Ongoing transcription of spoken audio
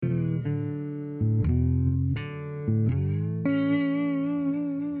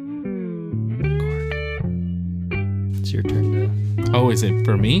it's your turn to... Oh, is it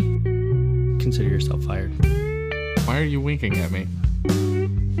for me? Consider yourself fired. Why are you winking at me?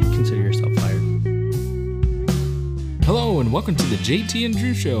 Consider yourself fired. Hello, and welcome to the JT and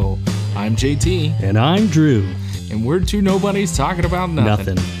Drew Show. I'm JT. And I'm Drew. And we're two nobodies talking about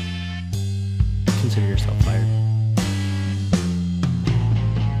nothing. Consider yourself fired.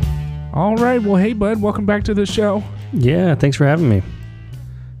 All right, well, hey, bud, welcome back to the show. Yeah, thanks for having me.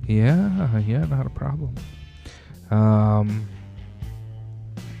 Yeah, not a problem.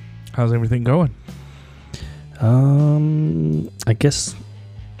 How's everything going? I guess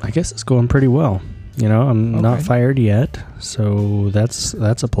it's going pretty well. You know, I'm not fired yet, so that's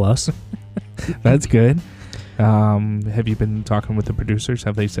a plus. That's good. Have you been talking with the producers?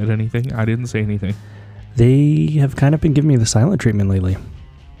 Have they said anything? I didn't say anything. They have kind of been giving me the silent treatment lately.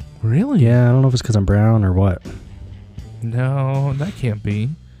 Really? Yeah, I don't know if it's because I'm brown or what. No, that can't be.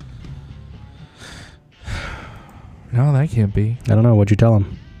 No, that can't be. I don't know. What'd you tell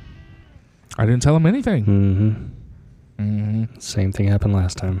them? I didn't tell them anything. Same thing happened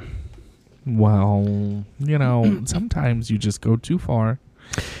last time. Well, you know, sometimes you just go too far.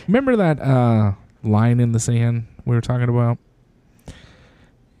 Remember that line in the sand we were talking about?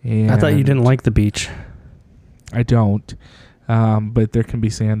 And I thought you didn't like the beach. I don't. But there can be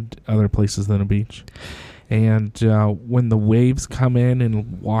sand other places than a beach. And when the waves come in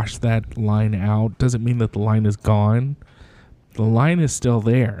and wash that line out, doesn't mean that the line is gone. The line is still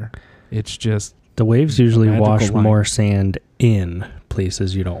there. It's just... The waves usually wash line. more sand in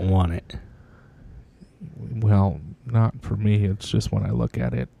places you don't want it. Well, not for me. It's just when I look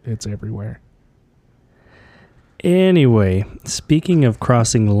at it, it's everywhere. Anyway, speaking of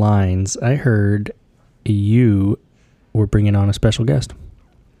crossing lines, I heard you were bringing on a special guest.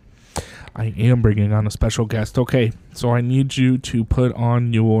 I am bringing on a special guest. Okay, so I need you to put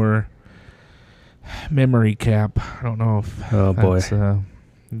on your memory cap. I don't know if... Oh, boy.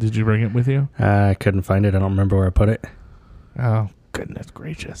 Did you bring it with you? I couldn't find it. I don't remember where I put it. Oh, goodness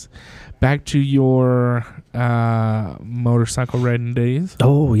gracious. Back to your motorcycle riding days.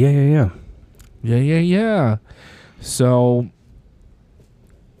 Oh, yeah. Yeah. So,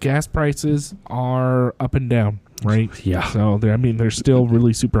 gas prices are up and down, right? Yeah. So, they're still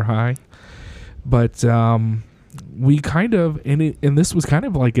really super high. But we kind of, and this was kind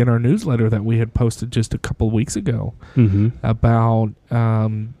of like in our newsletter that we had posted just a couple of weeks ago about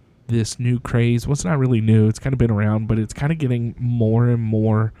this new craze. Well, it's not really new. It's kind of been around, but it's kind of getting more and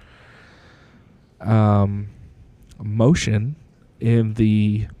more motion in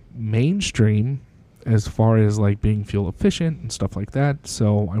the mainstream as far as like being fuel efficient and stuff like that.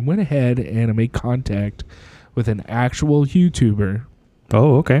 So I went ahead and I made contact with an actual YouTuber.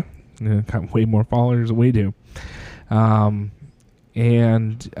 Oh, okay. Got way more followers than we do. And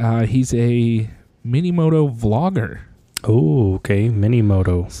he's a Minimoto vlogger. Oh, okay.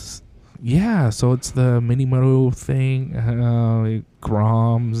 Minimoto. Yeah, so it's the Minimoto thing,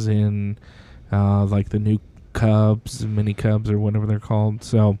 Groms and like the new Cubs, Mini Cubs or whatever they're called.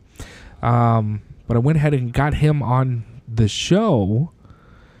 So, but I went ahead and got him on the show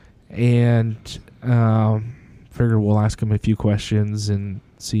and figured we'll ask him a few questions and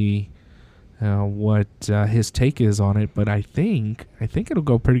see what his take is on it. But I think it'll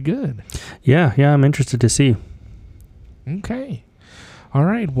go pretty good. Yeah, I'm interested to see. Okay. All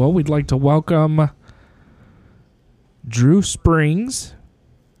right. Well, we'd like to welcome Drew Springs.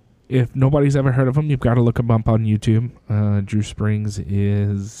 If nobody's ever heard of him, you've got to look him up on YouTube. Drew Springs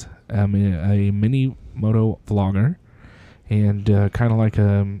is a Minimoto vlogger and kind of like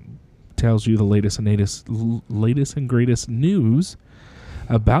tells you the latest and greatest news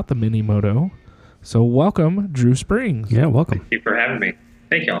about the Minimoto. So welcome, Drew Springs. Yeah, welcome. Thank you for having me.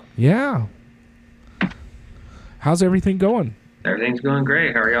 Thank y'all. Yeah. How's everything going? Everything's going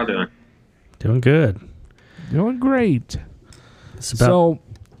great. How are y'all doing? Doing good. Doing great. So,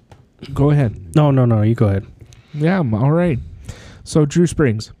 go ahead. No, you go ahead. Yeah, all right. So, Drew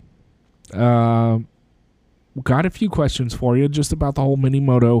Springs, got a few questions for you just about the whole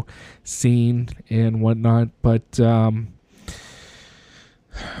Minimoto scene and whatnot, but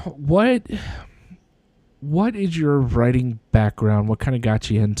what is your writing background? What kind of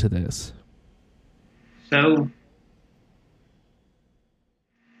got you into this? So,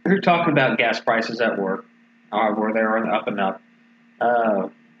 we were talking about gas prices at work, where they are up and up.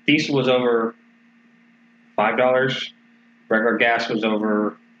 Diesel was over $5. Regular gas was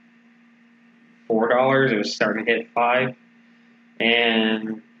over $4. It was starting to hit $5.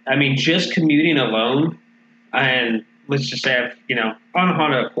 And, I mean, just commuting alone, and let's just say, on a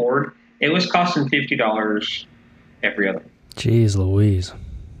Honda Accord, it was costing $50 every other. Jeez Louise.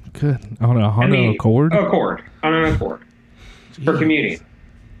 good. On a Honda Accord? Accord. On an Accord. For commuting.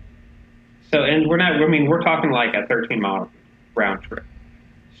 So, and we're talking like a 13-mile round trip.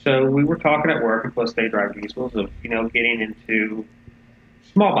 So we were talking at work, and plus they drive diesels, of, getting into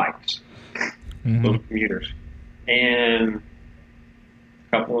small bikes, little commuters. And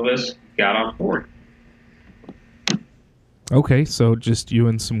a couple of us got on board. Okay, so just you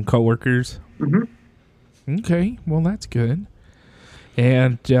and some coworkers? Mm-hmm. Okay, well, that's good.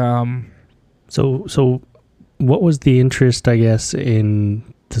 And So what was the interest, I guess,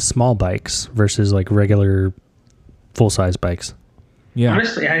 in the small bikes versus like regular full-size bikes? Yeah.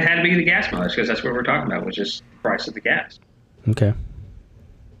 Honestly, I had to be the gas mileage because that's what we're talking about, which is the price of the gas. Okay.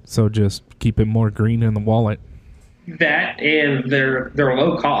 So just keep it more green in the wallet. That, and they're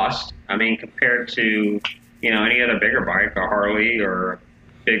low cost. I mean, compared to any other bigger bike, a Harley or a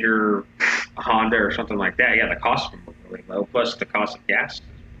bigger Honda or something like that. Yeah, the cost of them are really low. Plus, the cost of gas is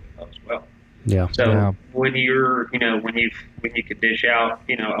low as well. Yeah. So when you're when you could dish out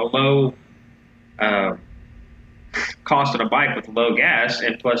a low cost of a bike with low gas,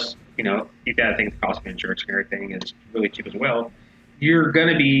 and plus you got to think the cost of insurance and everything is really cheap as well. You're going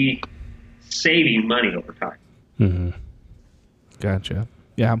to be saving money over time. Mm-hmm. Gotcha.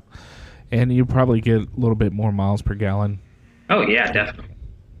 Yeah. And you probably get a little bit more miles per gallon. Oh, yeah, definitely.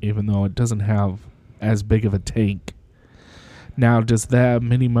 Even though it doesn't have as big of a tank. Now, does that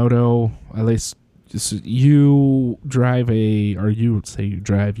mini moto, at least you ride a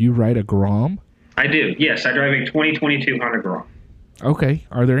Grom? I do, yes. I drive a 2022 Honda Grom. Okay.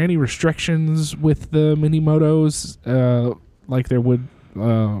 Are there any restrictions with the mini motos like there would,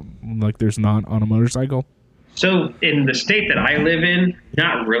 like there's not on a motorcycle? So in the state that I live in,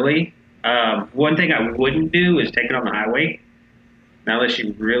 not really. One thing I wouldn't do is take it on the highway, unless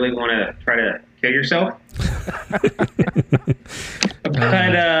you really want to try to kill yourself.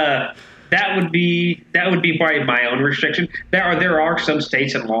 But that would be probably my own restriction. There are some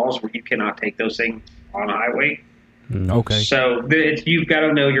states and laws where you cannot take those things on a highway. Okay. So you've got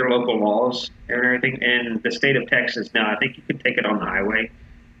to know your local laws and everything. In the state of Texas, no, I think you can take it on the highway,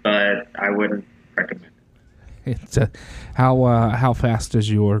 but I wouldn't recommend it. It's how fast does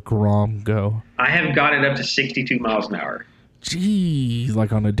your Grom go? I have got it up to 62 miles an hour. Gee,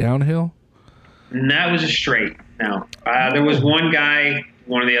 like on a downhill? And that was a straight. No. There was one guy,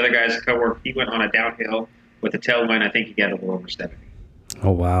 one of the other guys, co-worker, he went on a downhill with a tailwind. I think he got a little over 70.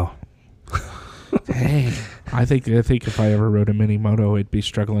 Oh, wow. Dang. I think if I ever rode a mini moto, it'd be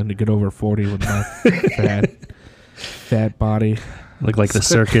struggling to get over 40 with my fat body. Look like the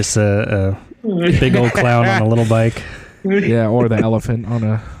circus, big old clown on a little bike. Yeah, or the elephant on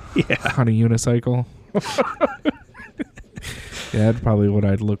a unicycle. Yeah, that's probably what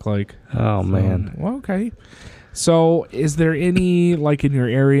I'd look like. Oh, man. Well, okay. So is there any, like in your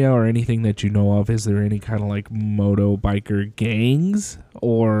area or anything that you know of, is there any kind of like moto biker gangs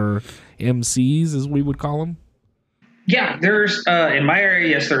or MCs as we would call them? Yeah, there's, in my area,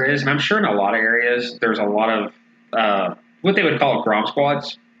 yes, there is. And I'm sure in a lot of areas, there's a lot of what they would call Grom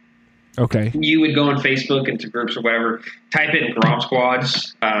squads. Okay. You would go on Facebook into groups or whatever, type in Grom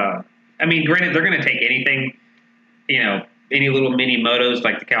squads. I mean, granted, they're going to take anything, any little mini motos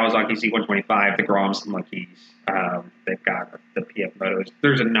like the Kawasaki Z125, the Groms, the Monkeys. They've got the PF motos.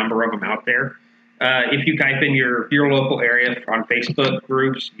 There's a number of them out there. If you type in your local area on Facebook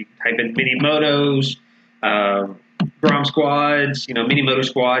groups, you can type in mini motos, Grom squads, mini moto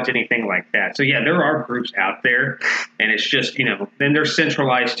squads, anything like that. So yeah, there are groups out there, and it's just, then they're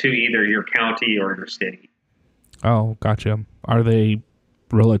centralized to either your county or your city. Oh, gotcha. Are they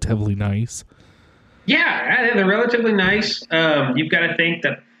relatively nice? Yeah, they're relatively nice. You've got to think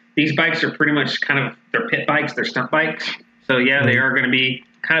that these bikes are pretty much they're pit bikes, they're stunt bikes. So yeah, they are going to be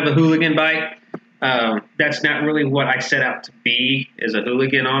kind of a hooligan bike. That's not really what I set out to be, as a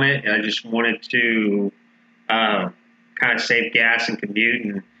hooligan on it. I just wanted to kind of save gas and commute,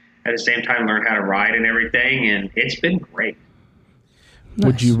 and at the same time learn how to ride and everything. And it's been great. Nice.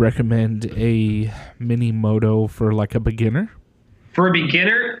 Would you recommend a mini moto for like a beginner? For a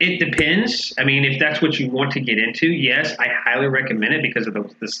beginner, it depends. I mean, if that's what you want to get into, yes, I highly recommend it because of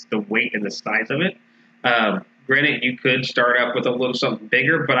the weight and the size of it. Granted, you could start up with a little something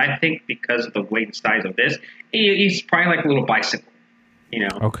bigger, but I think because of the weight and size of this, it's probably like a little bicycle,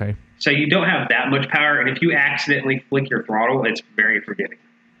 Okay. So you don't have that much power, and if you accidentally flick your throttle, it's very forgiving.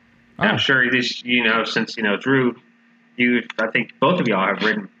 Oh. I'm sure this, since, Drew, I think both of y'all have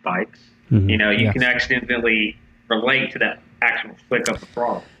ridden bikes. Mm-hmm. You can accidentally relate to that actual flick of the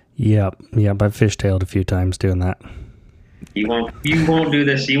throttle. Yep. I've fishtailed a few times doing that. You won't do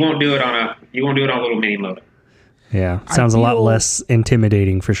this. You won't do it on a little mini moto. Yeah, sounds a lot less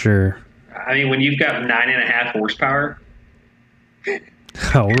intimidating for sure. I mean, when you've got 9.5 horsepower.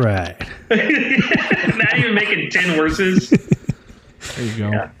 All right. Not even making 10 horses. There you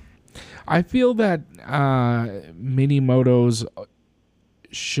go. Yeah. I feel that mini motos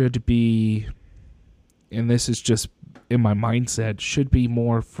should be, and this is just in my mindset, should be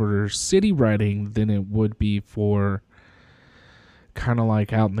more for city riding than it would be for kind of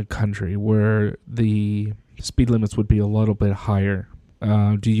like out in the country where the speed limits would be a little bit higher.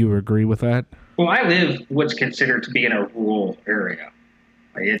 Do you agree with that? Well, I live what's considered to be in a rural area.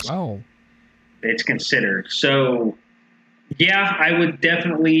 It's considered. So, yeah, I would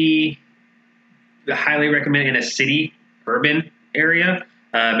definitely highly recommend in a city, urban area,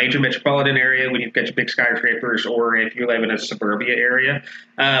 major metropolitan area when you've got your big skyscrapers, or if you live in a suburbia area.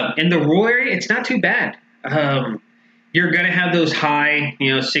 In the rural area, it's not too bad. You're going to have those high,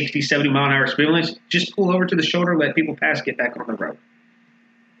 60, 70 mile an hour speed limits. Just pull over to the shoulder, let people pass, get back on the road.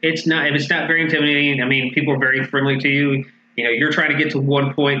 If it's not very intimidating, I mean, people are very friendly to you. You're trying to get to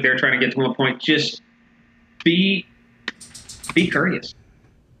one point, they're trying to get to one point. Just be courteous.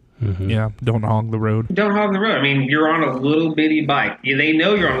 Mm-hmm. Yeah, don't hog the road. Don't hog the road. I mean, you're on a little bitty bike. They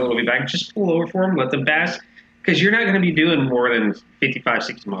know you're on a little bitty bike. Just pull over for them, let them pass, because you're not going to be doing more than 55,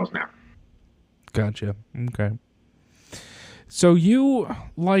 60 miles an hour. Gotcha. Okay. So you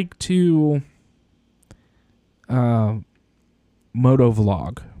like to moto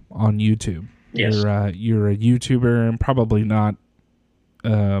vlog on YouTube. Yes. You're a YouTuber, and probably not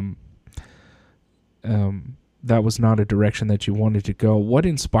that was not a direction that you wanted to go. What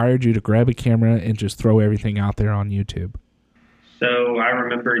inspired you to grab a camera and just throw everything out there on YouTube? So I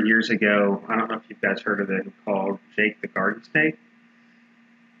remember years ago, I don't know if you guys heard of it, called Jake the Garden Snake.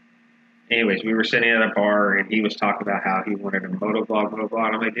 Anyways, we were sitting at a bar, and he was talking about how he wanted a motovlog.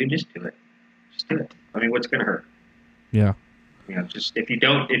 I'm like, dude, just do it. Just do it. I mean, what's going to hurt? Yeah. Just if you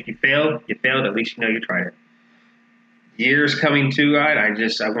failed, you failed. At least you know you tried it. Years coming to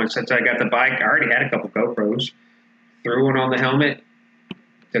it, since I got the bike, I already had a couple GoPros. Threw one on the helmet,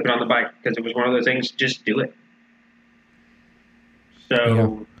 took it on the bike, because it was one of those things, just do it.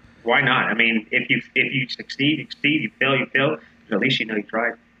 So Why not? I mean, if you succeed, you succeed. You fail. But at least you know you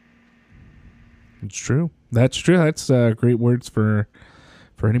tried. It's true. That's true. That's great words for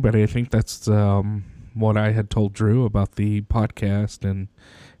anybody. I think that's what I had told Drew about the podcast and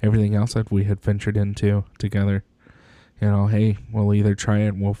everything else that we had ventured into together. Hey, we'll either try it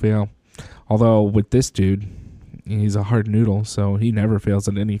and we'll fail. Although with this dude, he's a hard noodle, so he never fails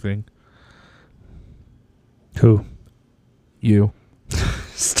at anything. Who? You.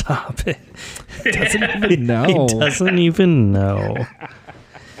 Stop it. He doesn't even know. He doesn't even know.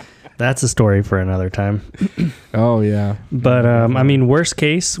 That's a story for another time. Oh, yeah. But, I mean, worst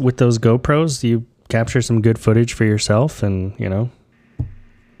case, with those GoPros, you capture some good footage for yourself and, Well,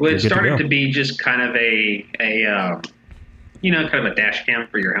 it started to be just kind of a kind of a dash cam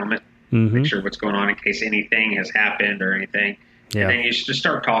for your helmet. Mm-hmm. Make sure what's going on in case anything has happened or anything. Yeah. And then you just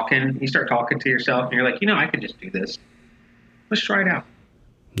start talking. You start talking to yourself, and you're like, I could just do this. Let's try it out.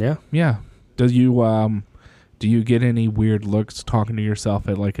 Yeah. Yeah. Do you get any weird looks talking to yourself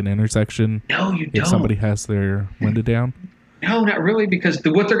at like an intersection? No, you don't. If somebody has their window down? No, not really, because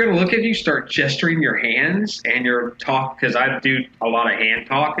what they're going to look at you, start gesturing your hands and your talk, because I do a lot of hand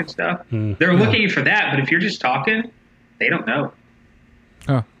talk and stuff. They're looking at you for that, but if you're just talking, they don't know.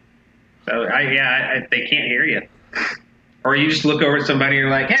 Huh. So, they can't hear you. Or you just look over at somebody and you're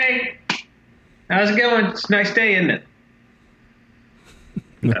like, hey, how's it going? It's a nice day, isn't it?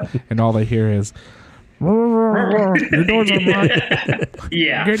 So. And all they hear is, your door's unlocked.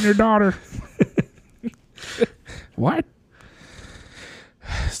 Yeah. Getting your daughter. What?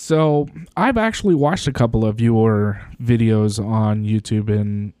 So I've actually watched a couple of your videos on YouTube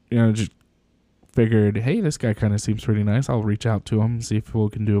and, just figured, hey, this guy kind of seems pretty nice. I'll reach out to him, see if we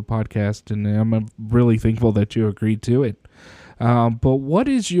can do a podcast. And I'm really thankful that you agreed to it. But what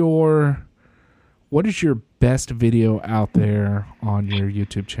is your best video out there on your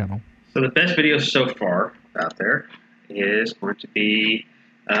YouTube channel? So the best video so far out there is going to be,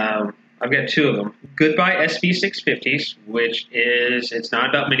 I've got two of them. Goodbye SV650s, which it's not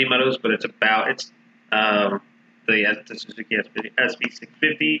about mini motos, but it's about, the Suzuki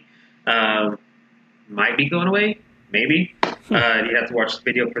SV650 might be going away, maybe. You have to watch the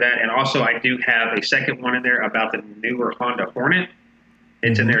video for that. And also I do have a second one in there about the newer Honda Hornet.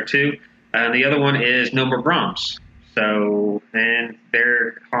 It's in there too. The other one is No More Groms. So, and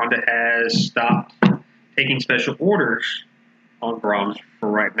Honda has stopped taking special orders on Groms for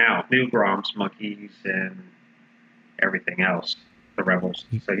right now. New Groms, monkeys, and everything else, the Rebels.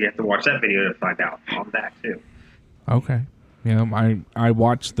 So you have to watch that video to find out on that too. Okay. Yeah, I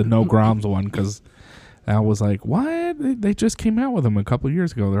watched the No Groms one because I was like, what? They just came out with them a couple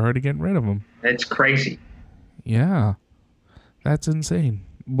years ago. They're already getting rid of them. It's crazy. Yeah. That's insane.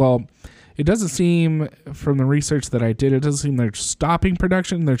 Well, it doesn't seem, from the research that I did, it doesn't seem they're stopping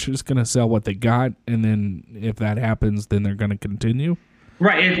production. They're just going to sell what they got, and then if that happens, then they're going to continue.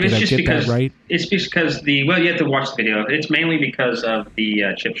 Right. It's just because right? It's because you have to watch the video. It's mainly because of the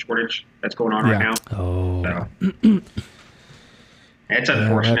chip shortage that's going on right now. Oh. So, it's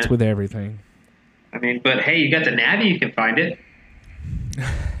unfortunate. That's with everything. I mean, but hey, you got the Navi, you can find it.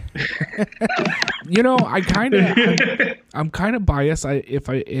 I'm kind of biased.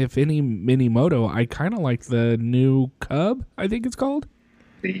 If any mini moto, I kind of like the new Cub. I think it's called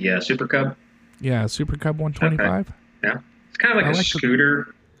the Super Cub. Yeah, Super Cub 125. Okay. Yeah, it's kind of like a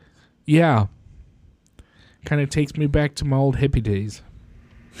scooter. Yeah, kind of takes me back to my old hippie days.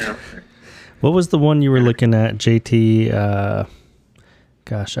 Yeah. What was the one you were looking at, JT?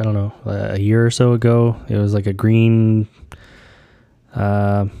 Gosh, I don't know. A year or so ago, it was like a green.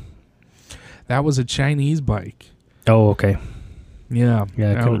 That was a Chinese bike. Oh, okay. Yeah, I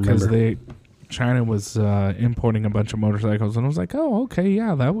couldn't remember. China was importing a bunch of motorcycles, and I was like, oh, okay,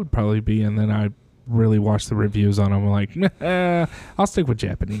 yeah, that would probably be. And then I really watched the reviews on them. I'm like, I'll stick with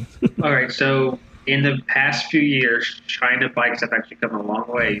Japanese. All right, so in the past few years, China bikes have actually come a long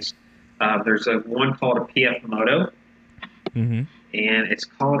ways. There's one called a PF Moto, and it's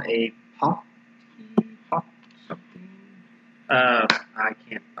called a Pop something. I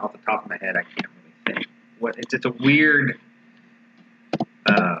can't, off the top of my head, I can't really think. It's a weird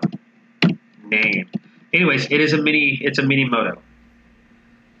name. Anyways, it's a mini moto.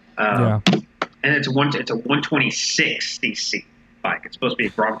 And it's a 126 cc bike. It's supposed to be a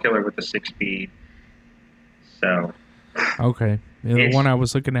Grom killer with a 6-speed. So. Okay. Yeah, the one I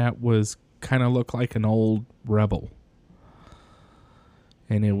was looking at was kind of looked like an old Rebel.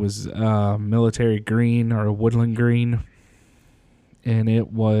 And it was military green or a woodland green. And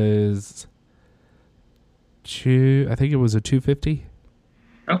it was, I think it was a 250.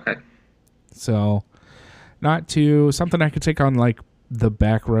 Okay. So, something I could take on like the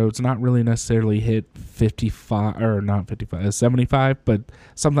back roads, not really necessarily hit 75, but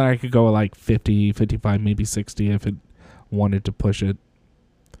something I could go like 50, 55, maybe 60 if it wanted to push it.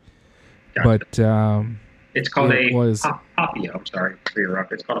 Gotcha. But it's called Papio. I'm sorry to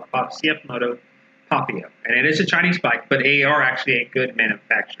interrupt. It's called a CF Moto Papio, and it is a Chinese bike, but they are actually a good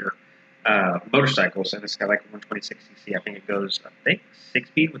manufacturer motorcycles, and it's got like 126 cc. I think it goes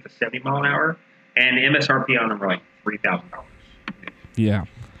 6-speed with a 70 mile an hour, and the MSRP on them are like $3,000. Yeah,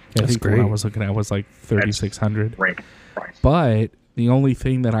 I think great. The one I was looking at was like $3,600. Great price. But the only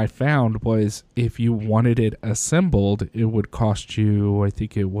thing that I found was if you wanted it assembled, it would cost you, I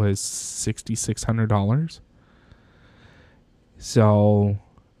think it was $6,600. So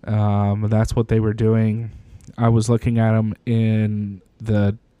that's what they were doing. I was looking at them in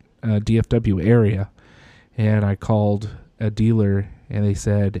the DFW area, and I called a dealer, and they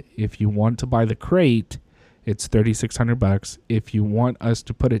said, if you want to buy the crate, it's $3,600. If you want us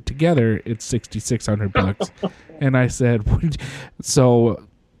to put it together, it's $6,600. And I said, so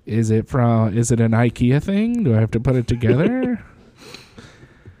is it an IKEA thing? Do I have to put it together?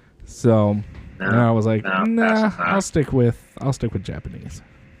 So I was like, nah, I'll stick with Japanese.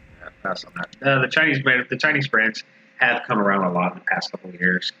 Yeah, pass on that. The Chinese brands have come around a lot in the past couple of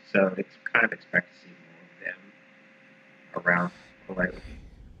years, so it's kind of expect to see more of them around lately.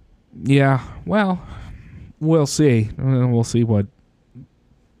 Yeah, well, we'll see. We'll see what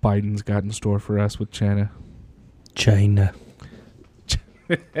Biden's got in store for us with China.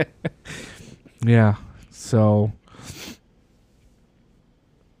 Yeah. So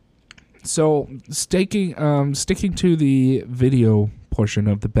sticking to the video portion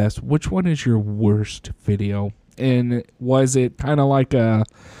of the best, which one is your worst video? And was it kind of like oh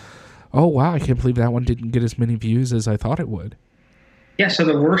wow, I can't believe that one didn't get as many views as I thought it would? Yeah, so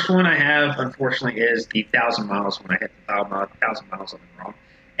the worst one I have, unfortunately, is the 1,000 miles when I hit the 1,000 miles on the Grom.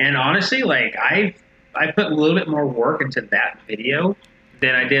 And honestly, like I put a little bit more work into that video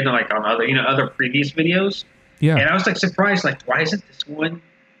than I did like on other previous videos. Yeah. And I was like surprised, like why isn't this one?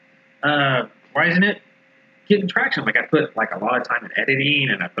 Why isn't it getting traction? Like I put like a lot of time in editing,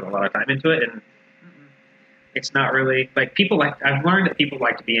 and I put a lot of time into it, and it's not really like I've learned that people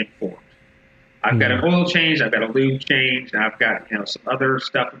like to be informed. I've got an oil change, I've got a lube change, and I've got some other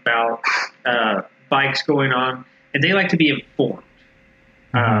stuff about bikes going on, and they like to be informed.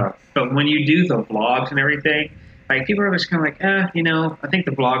 But when you do the vlogs and everything, like people are just kind of like, I think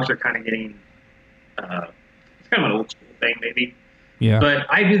the vlogs are kind of getting, it's kind of an old school thing maybe. Yeah. But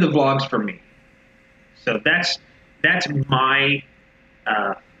I do the vlogs for me, so that's that's my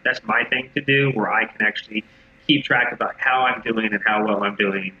thing to do, where I can actually keep track about how I'm doing and how well I'm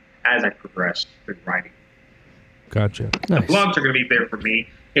doing as I progress through writing. Gotcha. Nice. The blogs are going to be there for me.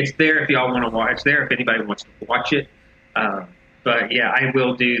 It's there if y'all want to watch. It's there if anybody wants to watch it. But yeah, I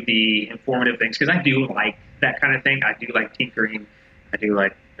will do the informative things because I do like that kind of thing. I do like tinkering.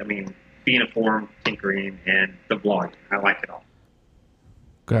 Being informed, tinkering, and the blogging. I like it all.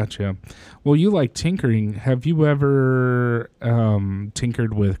 Gotcha. Well, you like tinkering. Have you ever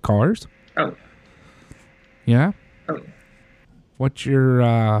tinkered with cars? Oh. Yeah? Oh. What's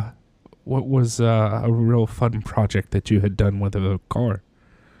your what was a real fun project that you had done with a car?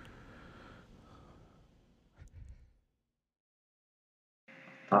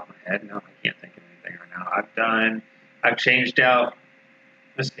 Top of my head, no, I can't think of anything right now. I've changed out.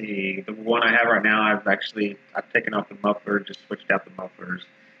 Let's see, the one I have right now, I've taken off the muffler, just switched out the mufflers.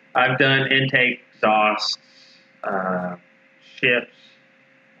 I've done intake, exhausts, shifts.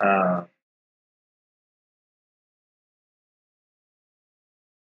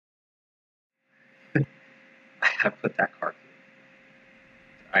 I put that car through.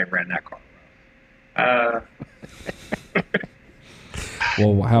 I ran that car.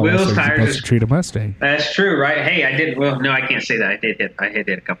 Well, how else are you supposed to treat a Mustang? That's true, right? Hey, I did. Well, no, I can't say that. I did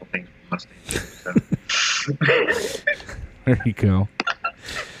hit a couple things with Mustang. So. There you go.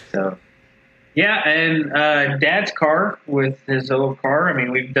 So, yeah, and Dad's car with his old car. I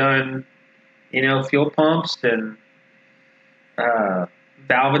mean, we've done, fuel pumps and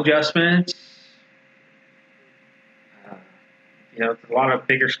valve adjustments. A lot of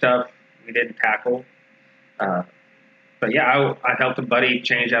bigger stuff we didn't tackle. But yeah, I helped a buddy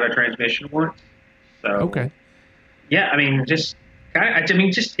change out a transmission once. So okay. Yeah, just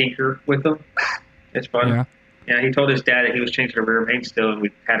tinker with them. It's fun. Yeah. Yeah, he told his dad that he was changing a rear main still, and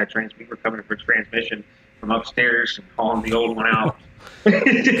we were coming for transmission from upstairs and hauling the old one out.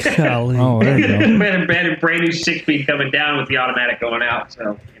 Golly. Oh, there you go. We had a brand new 6-speed coming down with the automatic going out.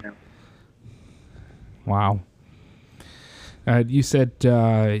 So Wow. You said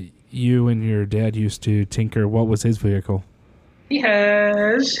you and your dad used to tinker. What was his vehicle? He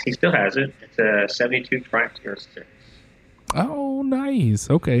still has it. It's a 72 Triumph TR6. Oh, nice.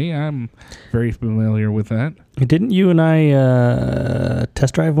 Okay, I'm very familiar with that. Didn't you and I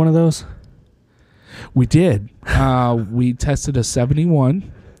test drive one of those? We did. We tested a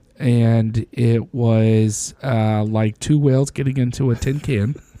 71, and it was like two whales getting into a tin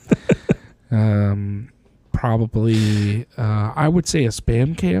can. Probably, I would say a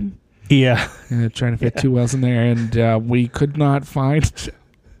Spam cam. Yeah. Trying to fit two whales in there, and we could not find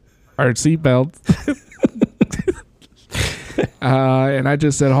our seatbelt. And I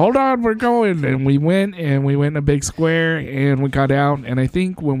just said, hold on, we're going. And we went in a big square, and we got out. And I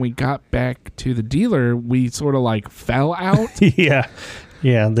think when we got back to the dealer, we sort of like fell out. Yeah.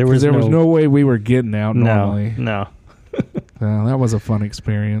 Yeah, there was no way we were getting out normally. No. That was a fun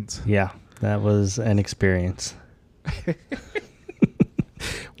experience. Yeah, that was an experience.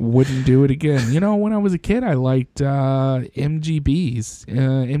 Wouldn't do it again. When I was a kid, I liked MGBs.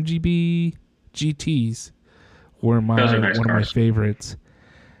 MGB GTs were one of my favorites.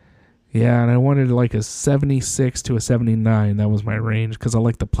 Yeah, and I wanted like a 76 to a 79. That was my range because I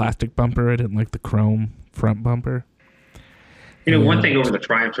liked the plastic bumper. I didn't like the chrome front bumper. One thing over the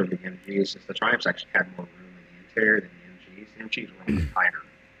Triumphs over the MGs is the Triumphs actually had more room in the interior than the MGs. The MGs were a little bit tighter.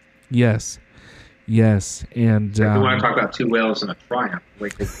 Yes, and if you want to talk about two whales and a Triumph,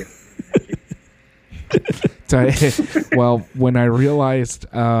 wait till you get well, when I realized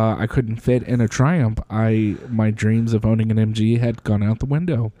I couldn't fit in a Triumph, my dreams of owning an MG had gone out the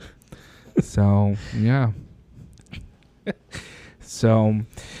window. So yeah. So,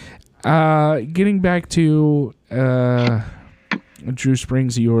 getting back to Drew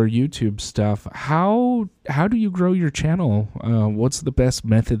Springs, your YouTube stuff. How do you grow your channel? What's the best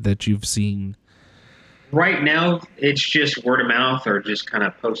method that you've seen? Right now, it's just word of mouth, or just kind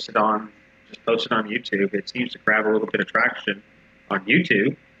of post it on YouTube. It seems to grab a little bit of traction on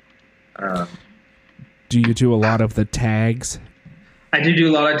YouTube. Do you do a lot of the tags? I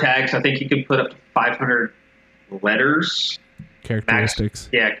do a lot of tags. I think you can put up to 500 letters. Characteristics.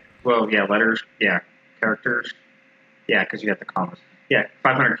 Yeah. Well, yeah, letters. Yeah. Characters. Yeah, because you got the commas. Yeah,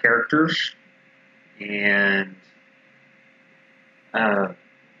 500 characters. And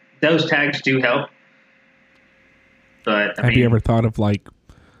those tags do help. But have you ever thought of like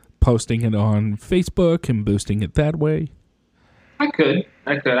posting it on Facebook and boosting it that way? I could.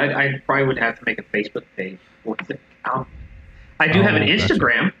 I probably would have to make a Facebook page for it. I do have an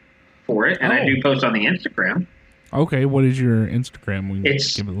Instagram for it, and I do post on the Instagram. Okay, what is your Instagram? We can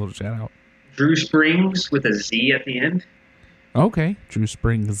it's give it a little shout out. Drew Springs with a Z at the end. Okay, Drew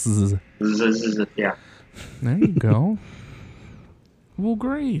Springs. Yeah. There you go. Well,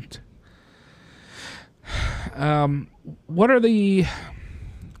 great. What are the...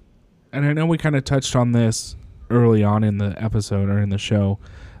 And I know we kind of touched on this early on in the episode or in the show,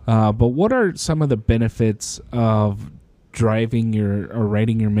 but what are some of the benefits of driving or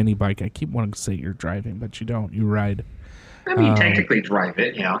riding your mini bike? I keep wanting to say you're driving, but you don't. You ride. I mean, technically drive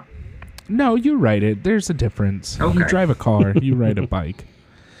it, yeah. No, you ride it. There's a difference. Okay. You drive a car. You ride a bike.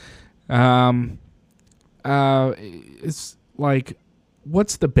 It's like,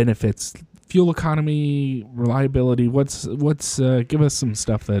 what's the benefits? Fuel economy, reliability. What's give us some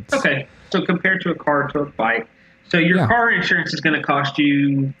stuff that's okay. So compared to a car to a bike, so your car insurance is going to cost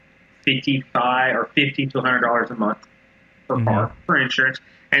you $50 to $100 a month per car for insurance,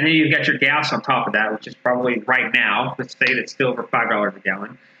 and then you've got your gas on top of that, which is probably right now. Let's say that's still over $5 a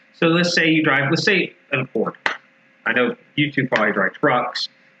gallon. So let's say you drive, let's say an Accord. I know you two probably drive trucks,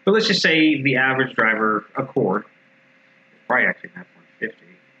 but let's just say the average driver Accord, probably actually an F-150, since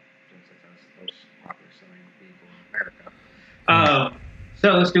it's the most popular selling vehicle in America.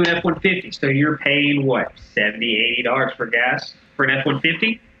 So let's do an F-150. So you're paying what, $70, $80 for gas for an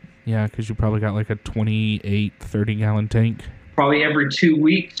F-150? Yeah, because you probably got like a 28, 30-gallon tank. Probably every 2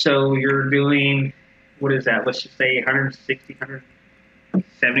 weeks. So you're doing, what is that? Let's just say $160,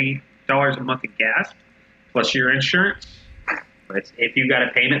 $170 a month of gas, plus your insurance. But if you got a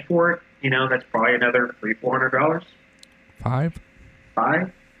payment for it, that's probably another $300-$400.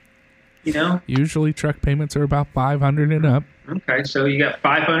 $5. Usually truck payments are about $500 and up. Okay, so you got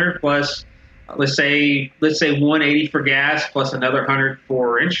 $500 plus, let's say $180 for gas plus another $100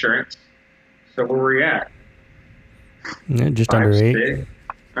 for insurance. So where were you at? Yeah, just under $800.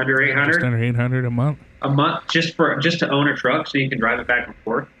 Under $800. Just under $800 a month. A month just to own a truck, so you can drive it back and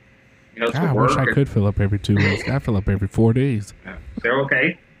forth. God, I wish I could fill up every 2 weeks. I fill up every 4 days. They're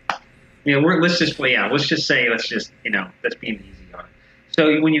okay. Let's just being easy on it.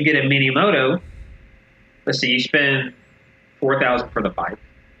 So when you get a mini moto, let's see, you spend $4,000 for the bike.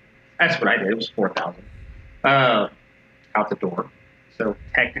 That's what I did. It was $4,000 out the door. So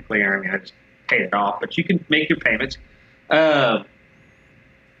technically, I just paid it off, but you can make your payments.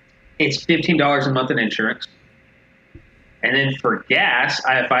 It's $15 a month in insurance. And then for gas,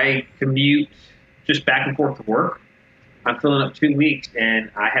 if I commute just back and forth to work, I'm filling up 2 weeks,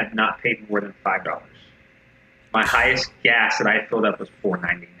 and I have not paid more than $5. My highest gas that I filled up was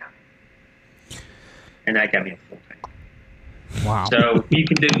 $4.99, and that got me a full tank. Wow! So you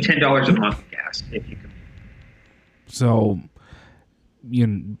can do $10 a month of gas if you commute. So,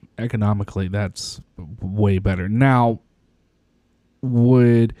 economically, that's way better. Now,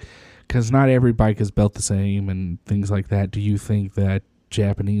 because not every bike is built the same and things like that, do you think that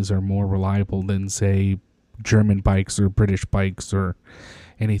Japanese are more reliable than, say, German bikes or British bikes or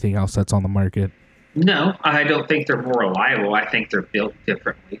anything else that's on the market? No, I don't think they're more reliable. I think they're built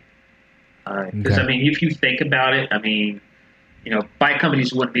differently. Because, if you think about it, bike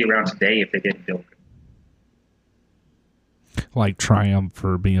companies wouldn't be around today if they didn't build them. Like Triumph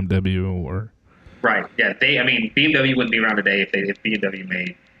or BMW or... Right, yeah. BMW wouldn't be around today if BMW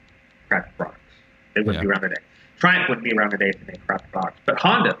made crappy products. They wouldn't be around today. Triumph wouldn't be around today if they made crappy products. But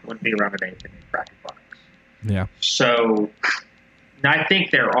Honda wouldn't be around today if they made crappy products. Yeah. So I think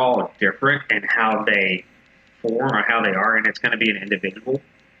they're all different in how they form or how they are, and it's going to be an individual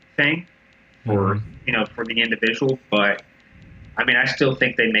thing for the individual. But I still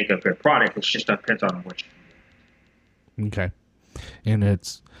think they make a good product. It just depends on which. Okay, and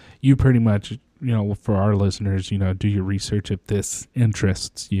it's you pretty much. For our listeners, do your research if this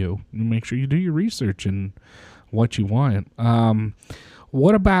interests you. Make sure you do your research and what you want.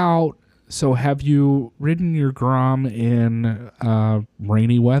 What about? So have you ridden your Grom in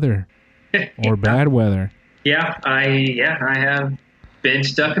rainy weather or bad weather? Yeah, I have been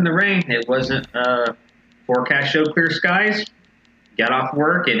stuck in the rain. It wasn't forecast showed clear skies. Got off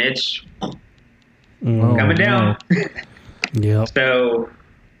work and it's coming down. Yeah. So,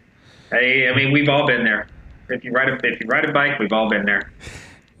 we've all been there. If you ride a bike, we've all been there.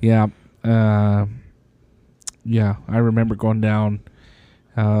 Yeah. I remember going down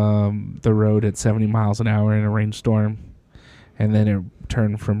the road at 70 miles an hour in a rainstorm, and then it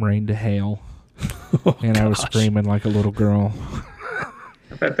turned from rain to hail, and I was screaming like a little girl.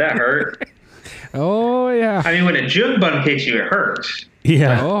 I bet that hurt. Oh yeah. When a jug bun hits you, it hurts.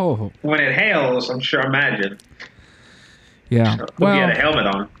 Yeah. When it hails, I'm sure. Imagine. Yeah. So, you had a helmet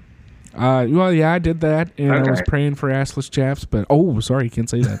on. Well, yeah, I did that, and I was Okay. praying for assless chaps, but sorry, can't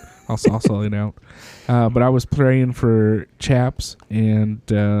say that. I'll sell it out. But I was praying for chaps, and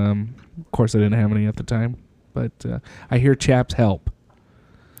of course, I didn't have any at the time. But I hear chaps help.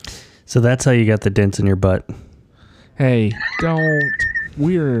 So that's how you got the dents in your butt. Hey,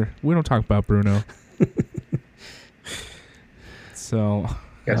 we don't talk about Bruno. So,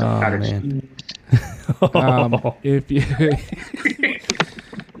 Got some Oh, cottage man. cheese. if you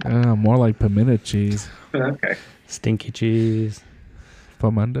more like pimento cheese, Okay. Stinky cheese.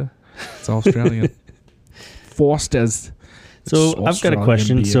 Pomunda, it's Australian. Foster's. So It's I've got a Australian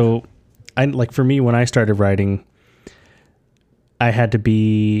question. beer. So, for me, when I started riding, I had to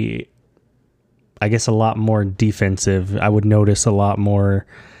be, I guess, a lot more defensive. I would notice a lot more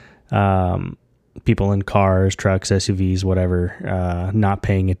people in cars, trucks, SUVs, whatever, not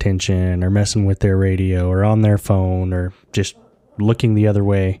paying attention or messing with their radio or on their phone or just looking the other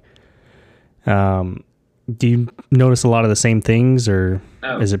way. Do you notice a lot of the same things, or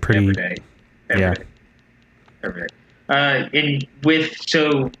is it pretty? Every day. Yeah. Every day.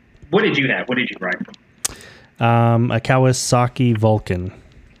 So what did you have? What did you ride from? A Kawasaki Vulcan.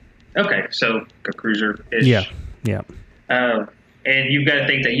 Okay, so a cruiser-ish. Yeah. Yeah. And you've got to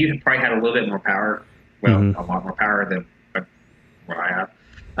think that you probably had a little bit more power. Well, Mhm. a lot more power than what I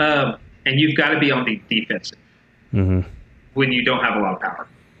have. And you've got to be on the defensive Mm-hmm. when you don't have a lot of power.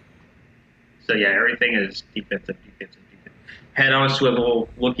 So yeah, everything is defensive. Head on a swivel,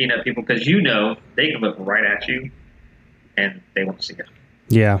 looking at people because they can look right at you, and they won't see it.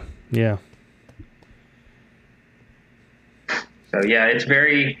 Yeah. Yeah. So yeah, it's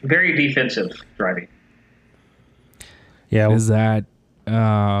very, very defensive driving. Yeah. Is that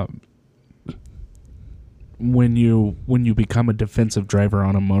when you become a defensive driver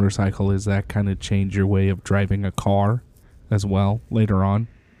on a motorcycle? Is that kind of change your way of driving a car as well later on?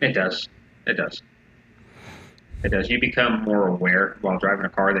 It does. It does. It does. You become more aware while driving a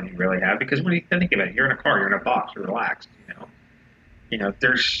car than you really have because when you think about it, you're in a car, you're in a box, you're relaxed.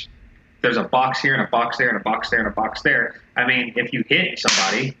 There's a box here and a box there and a box there and a box there. I mean, if you hit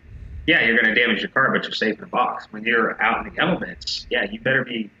somebody, yeah, you're going to damage your car, but you're safe in the box. When you're out in the elements, yeah, you better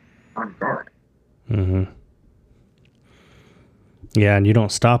be on your guard. Mm-hmm. Yeah, and you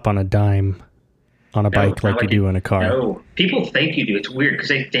don't stop on a dime on a bike like you do in a car. No, people think you do. It's weird because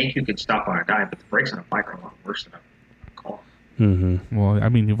they think you can stop on a dime, but the brakes on a bike are a lot worse than a car. Mm-hmm. Well, I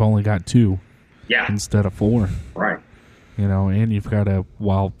mean, you've only got 2 Yeah, instead of 4. right. And you've got to,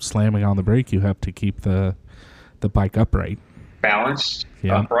 while slamming on the brake, you have to keep the bike upright. Balanced,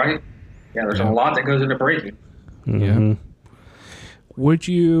 Yeah. upright. Yeah, there's Yeah. a lot that goes into braking. Mm-hmm. Yeah. Would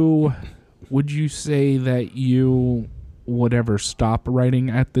you say that you would ever stop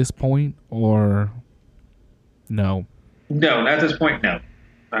riding at this point, or no? No, at this point, no.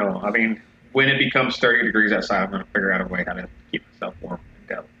 No, I mean, when it becomes 30 degrees outside, I'm going to figure out a way how to keep myself warm and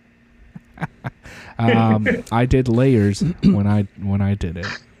go. I did layers when I did it.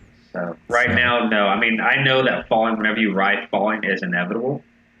 So right now, no. I mean, I know that whenever you ride, falling is inevitable.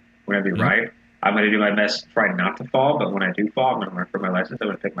 Whenever you ride, I'm going to do my best to try not to fall, but when I do fall, I'm going to run for my license. I'm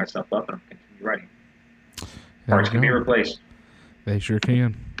going to pick myself up and I'm going to continue riding. There Parts you can be go. replaced. They sure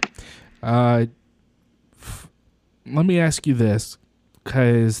can. Let me ask you this,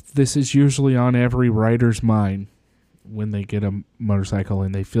 because this is usually on every rider's mind when they get a motorcycle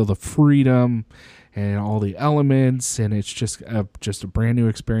and they feel the freedom and all the elements, and it's just a brand new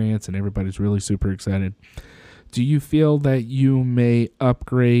experience, and everybody's really super excited. Do you feel that you may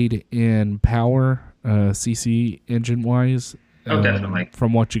upgrade in power, CC engine-wise? Oh, definitely.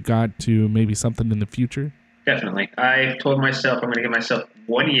 From what you got to maybe something in the future? Definitely. I've told myself I'm going to give myself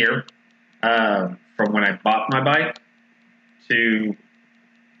 1 year from when I bought my bike to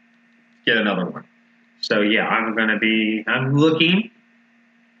get another one. So, yeah, I'm looking.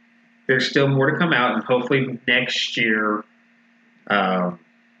 There's still more to come out, and hopefully next year the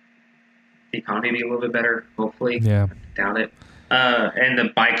economy will be a little bit better, hopefully. Yeah. I doubt it. And the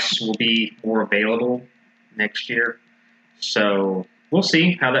bikes will be more available next year. So we'll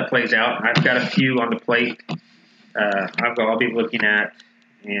see how that plays out. I've got a few on the plate I'll be looking at,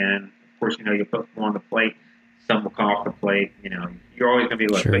 and of course, you put more on the plate. Some will come off the plate. You're always going to be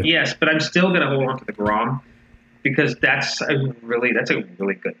looking. Sure. But yes, I'm still going to hold on to the Grom because that's a really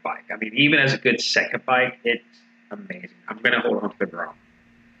good bike. I mean, even as a good second bike, it's amazing. I'm going to hold on to the Grom.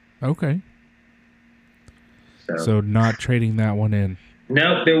 Okay. So So not trading that one in.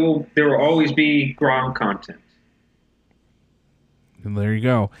 no, there will always be Grom content. And there you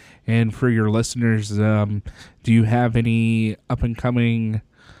go. And for your listeners, do you have any up and coming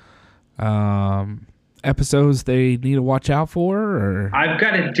episodes they need to watch out for? Or I've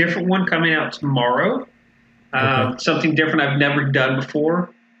got a different one coming out tomorrow. Okay. Something different I've never done before.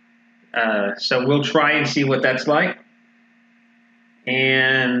 So we'll try and see what that's like.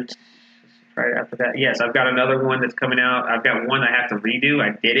 And right after that, yes, I've got another one that's coming out. I've got one I have to redo.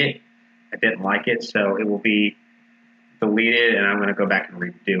 I did it. I didn't like it, so it will be deleted, and I'm going to go back and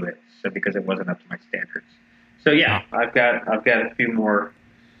redo it. So because it wasn't up to my standards. So yeah, I've got a few more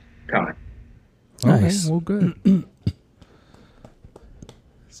coming. Nice. Okay, well, good.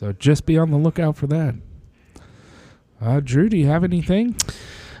 So just be on the lookout for that. Drew, do you have anything?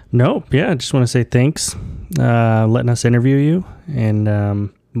 Nope. Yeah, I just want to say thanks, letting us interview you.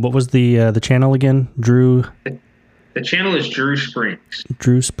 And what was the channel again? Drew. The channel is Drew Springs.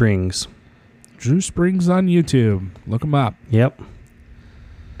 Drew Springs. Drew Springs on YouTube. Look him up. Yep.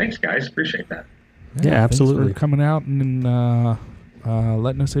 Thanks, guys. Appreciate that. Yeah, absolutely. Thanks for coming out and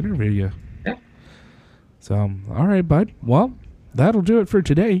letting us interview you. Yeah. So, all right, bud. Well, that'll do it for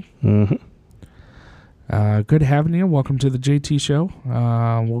today. Mm-hmm. Good having you. Welcome to the JT Show.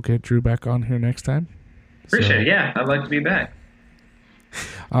 We'll get Drew back on here next time. Appreciate it. Yeah, I'd like to be back.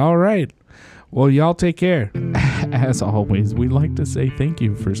 All right. Well, y'all take care. As always, we'd like to say thank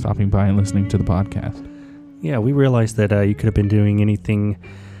you for stopping by and listening to the podcast. Yeah, we realized that you could have been doing anything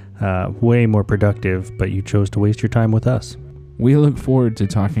way more productive, but you chose to waste your time with us. We look forward to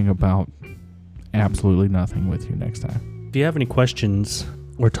talking about absolutely nothing with you next time. If you have any questions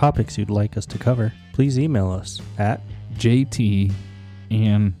or topics you'd like us to cover, please email us at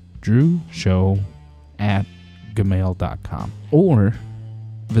jtandrewshow@gmail.com or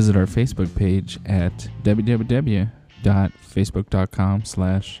visit our Facebook page at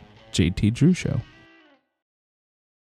www.facebook.com/JTDrewShow.